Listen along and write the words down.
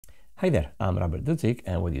Hi there, I'm Robert Dudzik,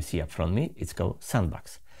 and what you see up front me, it's called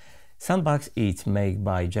Soundbox. Soundbox is made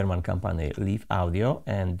by German company Leafaudio,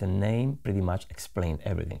 and the name pretty much explains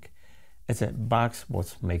everything. It's a box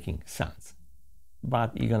what's making sounds.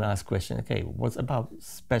 But you're gonna ask question, okay, what's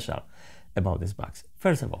special about this box?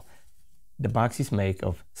 First of all, the box is made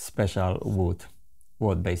of special wood,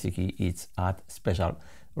 what basically it's add special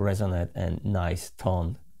resonant and nice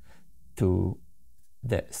tone to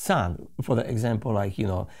the sound. For the example, like,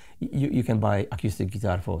 you can buy acoustic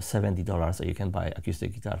guitar for $70, or you can buy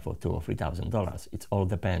acoustic guitar for $2,000 or $3,000. It all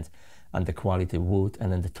depends on the quality of wood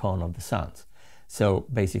and then the tone of the sounds. So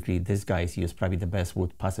basically, these guys use probably the best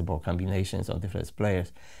wood possible combinations on different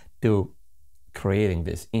players to creating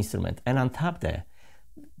this instrument. And on top there,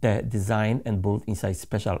 the design and built inside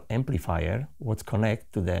special amplifier, what's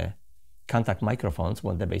connect to the contact microphones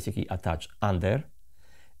when they basically attach under.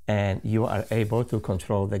 And you are able to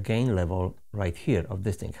control the gain level right here of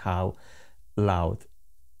this thing, how loud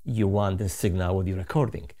you want the signal with your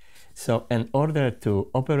recording. So in order to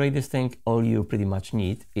operate this thing, all you pretty much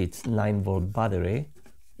need is 9-volt battery,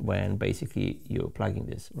 when basically you're plugging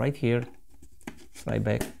this right here, right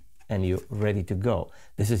back, and you're ready to go.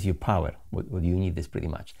 This is your power, what you need is pretty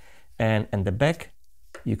much. And in the back,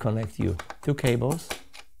 you connect your two cables,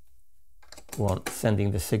 one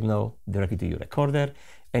sending the signal directly to your recorder,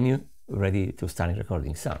 and you're ready to start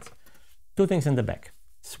recording sounds. Two things in the back.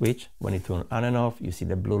 Switch, when you turn on and off, you see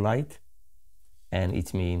the blue light, and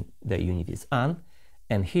it means the unit is on.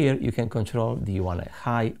 And here you can control, do you want a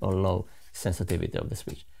high or low sensitivity of the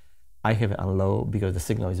switch. I have it on low because the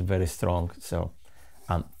signal is very strong, so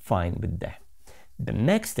I'm fine with that. The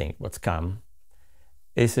next thing what's come,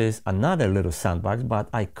 this is another little soundbox, but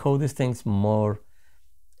I call these things more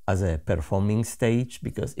as a performing stage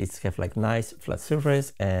because it's have like nice flat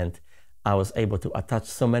surface, and I was able to attach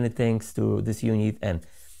so many things to this unit and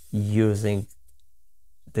using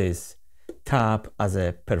this tab as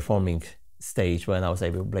a performing stage when I was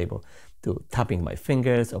able to tapping my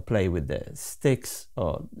fingers or play with the sticks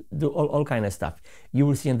or do all kind of stuff. You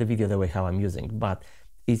will see in the video the way how I'm using, but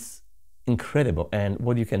it's incredible. And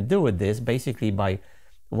what you can do with this, basically by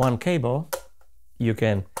one cable, you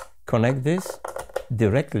can connect this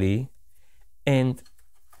directly into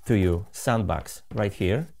your soundbox right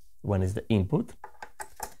here when it's the input,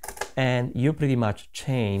 and you pretty much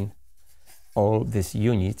chain all these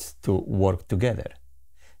units to work together.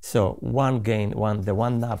 So the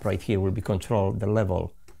one knob right here will be control the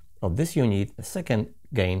level of this unit. The second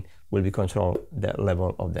gain will be control the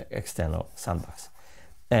level of the external soundbox,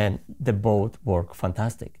 and they both work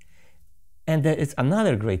fantastic. And there is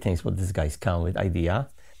another great thing what these guys come with idea.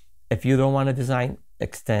 If you don't want to design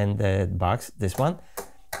extended box, this one,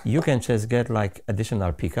 you can just get like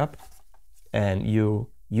additional pickup, and you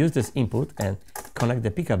use this input and connect the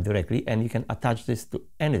pickup directly, and you can attach this to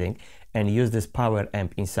anything and use this power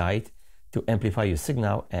amp inside to amplify your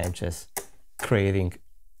signal and just recording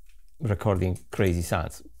crazy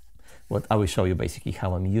sounds. What I will show you basically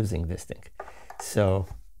how I'm using this thing. So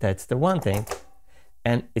that's the one thing,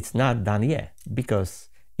 and it's not done yet, because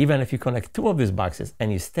even if you connect two of these boxes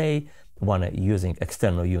and you stay using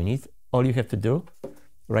external unit, all you have to do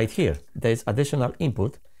right here, there's additional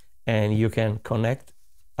input, and you can connect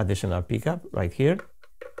additional pickup right here,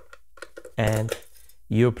 and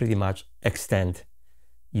you pretty much extend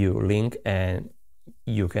your link, and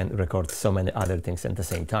you can record so many other things at the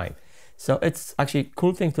same time. So it's actually a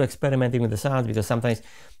cool thing to experimenting with the sounds, because sometimes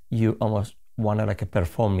you almost want to like a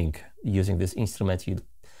performing using this instrument. You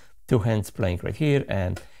two hands playing right here,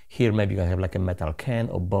 and here maybe you're gonna have like a metal can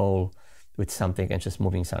or bowl with something and just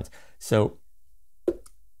moving sounds. So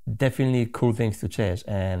definitely cool things to change.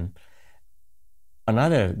 And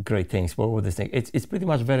another great things with this thing, it's pretty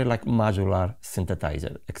much very like modular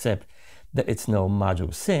synthesizer, except that it's no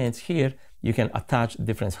module synths. Here you can attach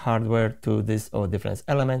different hardware to this or different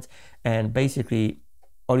elements, and basically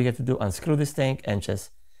all you have to do, unscrew this thing and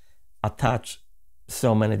just attach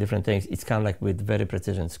so many different things. It's kind of like with very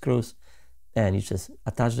precision screws, and you just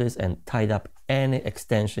attach this and tie up any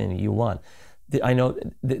extension you want. I know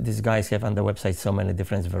these guys have on the website so many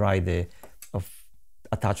different variety of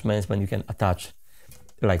attachments when you can attach,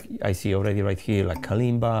 like I see already right here, like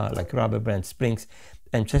Kalimba, like rubber band springs,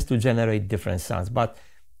 and just to generate different sounds. But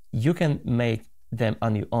you can make them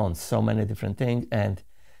on your own, so many different things, and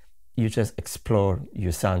you just explore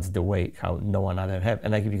your sounds the way how no one other have.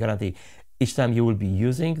 And I give you guarantee, each time you will be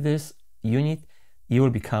using this unit, you will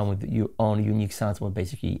become with your own unique sounds, what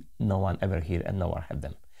basically no one ever hear and no one have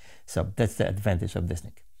them. So that's the advantage of this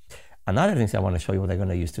thing. Another thing I want to show you what I'm going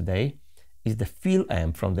to use today is the field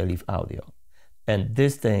amp from the Leafaudio. And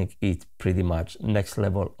this thing is pretty much next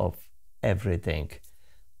level of everything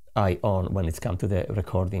I own when it's come to the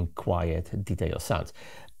recording quiet detailed sounds.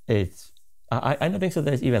 I don't think so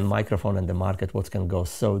there's even microphone in the market what can go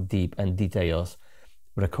so deep and details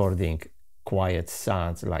recording quiet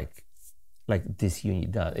sounds like this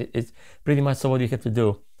unit does. It's pretty much, so what you have to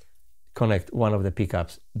do, connect one of the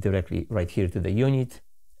pickups directly right here to the unit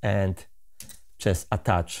and just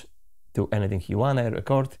attach to anything you want to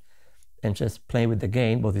record and just play with the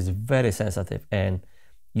gain, but it's very sensitive, and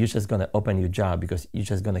you're just gonna open your jaw because you're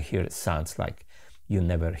just gonna hear sounds like you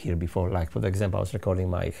never hear before. Like for example, I was recording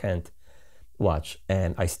my hand watch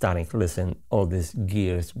and I started to listen all these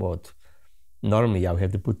gears what normally I would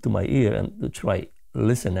have to put to my ear and to try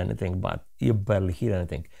listen anything, but you barely hear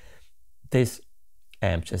anything. This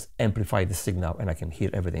amp just amplify the signal and I can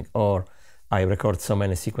hear everything. Or I record so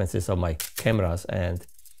many sequences of my cameras and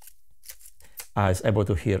I was able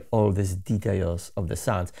to hear all these details of the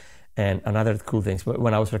sounds. And another cool thing,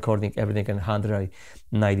 when I was recording everything in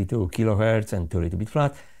 192 kilohertz and 32-bit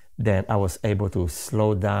flat, then I was able to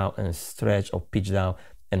slow down and stretch or pitch down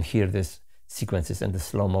and hear these sequences in the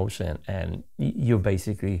slow motion. And you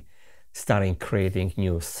basically starting creating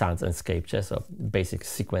new soundscapes, just a basic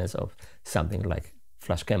sequence of something like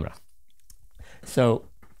flash camera. So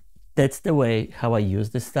that's the way how I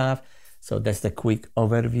use this stuff. So that's the quick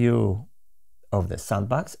overview of the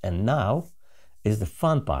Soundbox. And now is the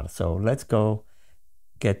fun part. So let's go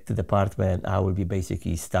get to the part when I will be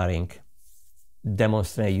basically starting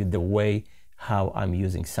demonstrate you the way how I'm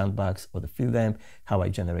using Soundbox or the field amp, how I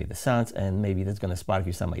generate the sounds, and maybe that's gonna spark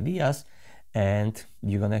you some ideas and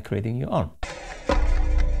you're gonna creating your own.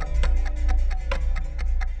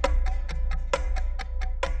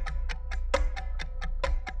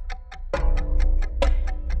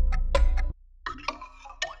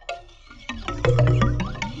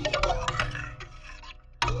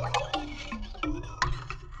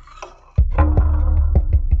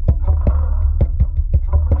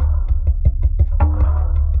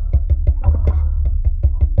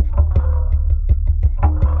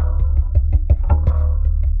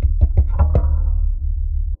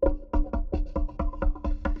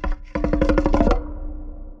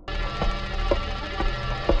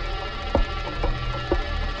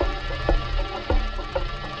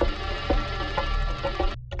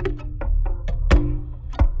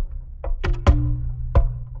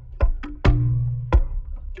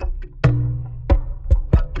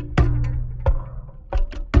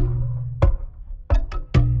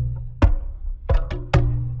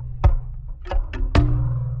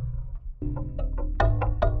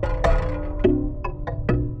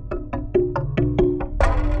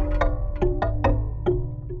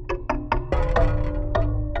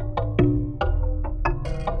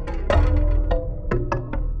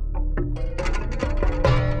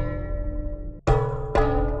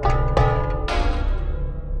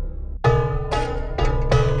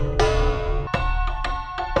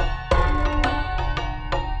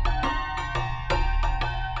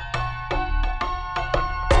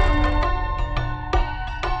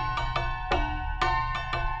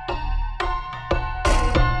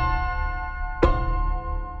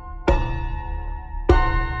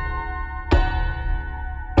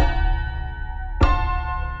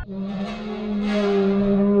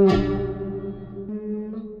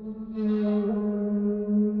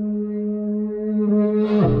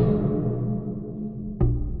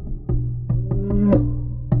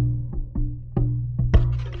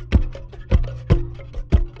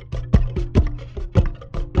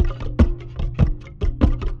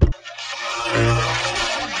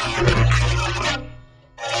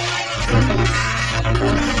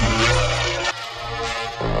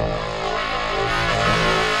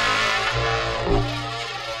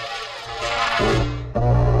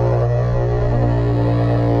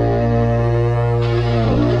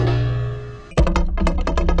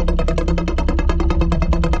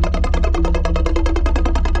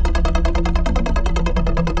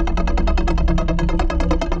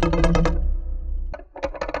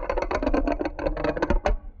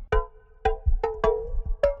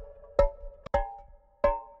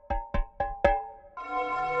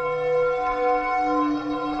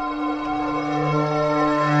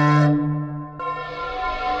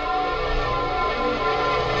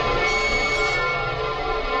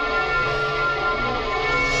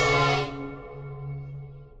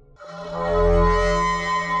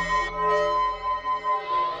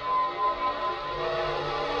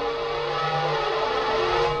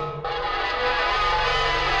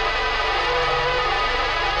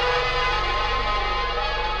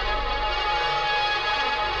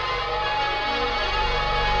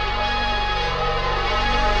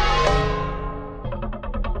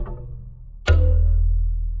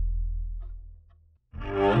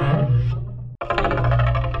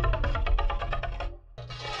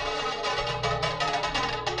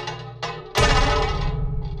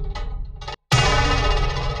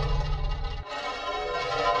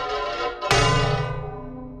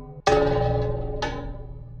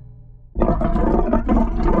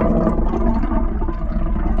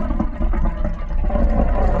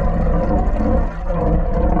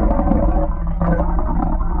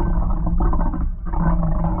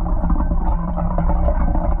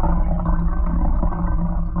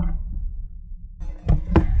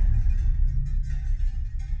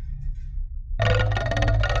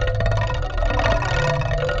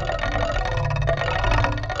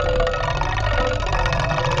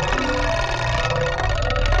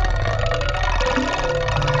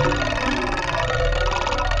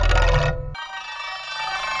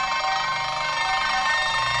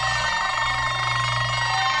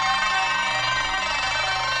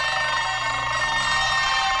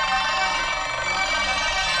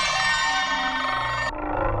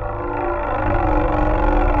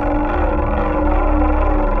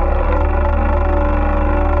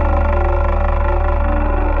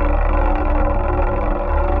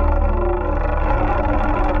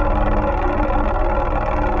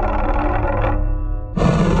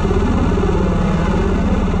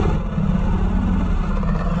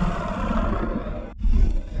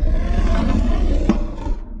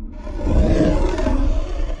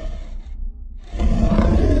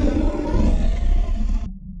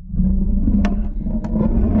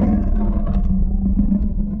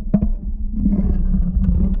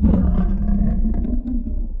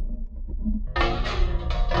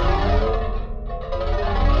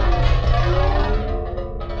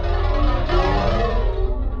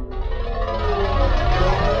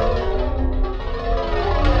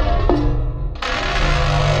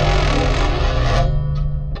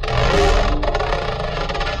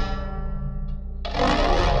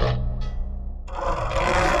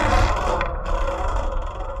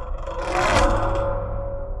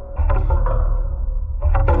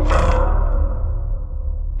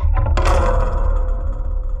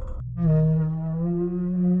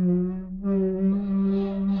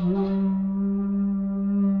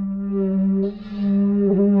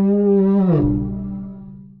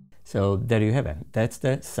 So there you have it. That's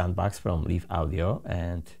the Soundbox from Leafaudio,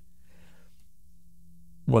 and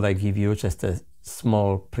what I give you just a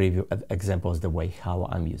small preview examples the way how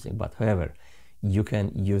I'm using. But however, you can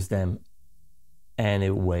use them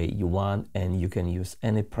any way you want, and you can use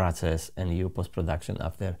any process and your post-production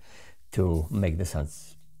after to make the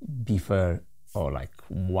sounds beefer or like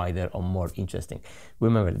wider or more interesting.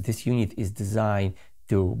 Remember, this unit is designed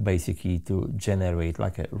to basically to generate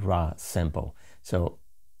like a raw sample. So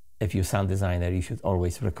if you're a sound designer, you should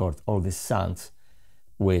always record all the sounds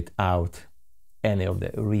without any of the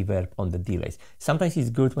reverb on the delays. Sometimes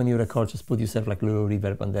it's good when you record, just put yourself like a little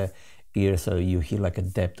reverb on the ear so you hear like a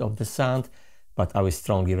depth of the sound. But I would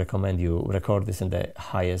strongly recommend you record this in the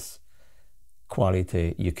highest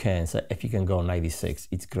quality you can. So if you can go 96,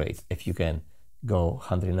 it's great. If you can go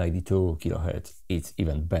 192 kilohertz, it's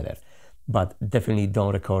even better. But definitely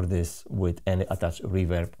don't record this with any attached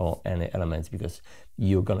reverb or any elements, because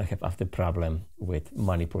you're gonna have after problem with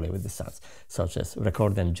manipulating with the sounds. So just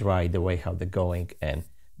record them dry the way how they're going, and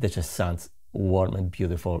they just sounds warm and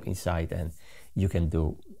beautiful inside, and you can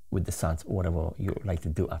do with the sounds whatever you like to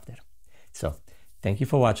do after. So thank you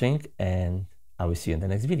for watching, and I will see you in the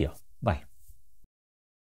next video. Bye.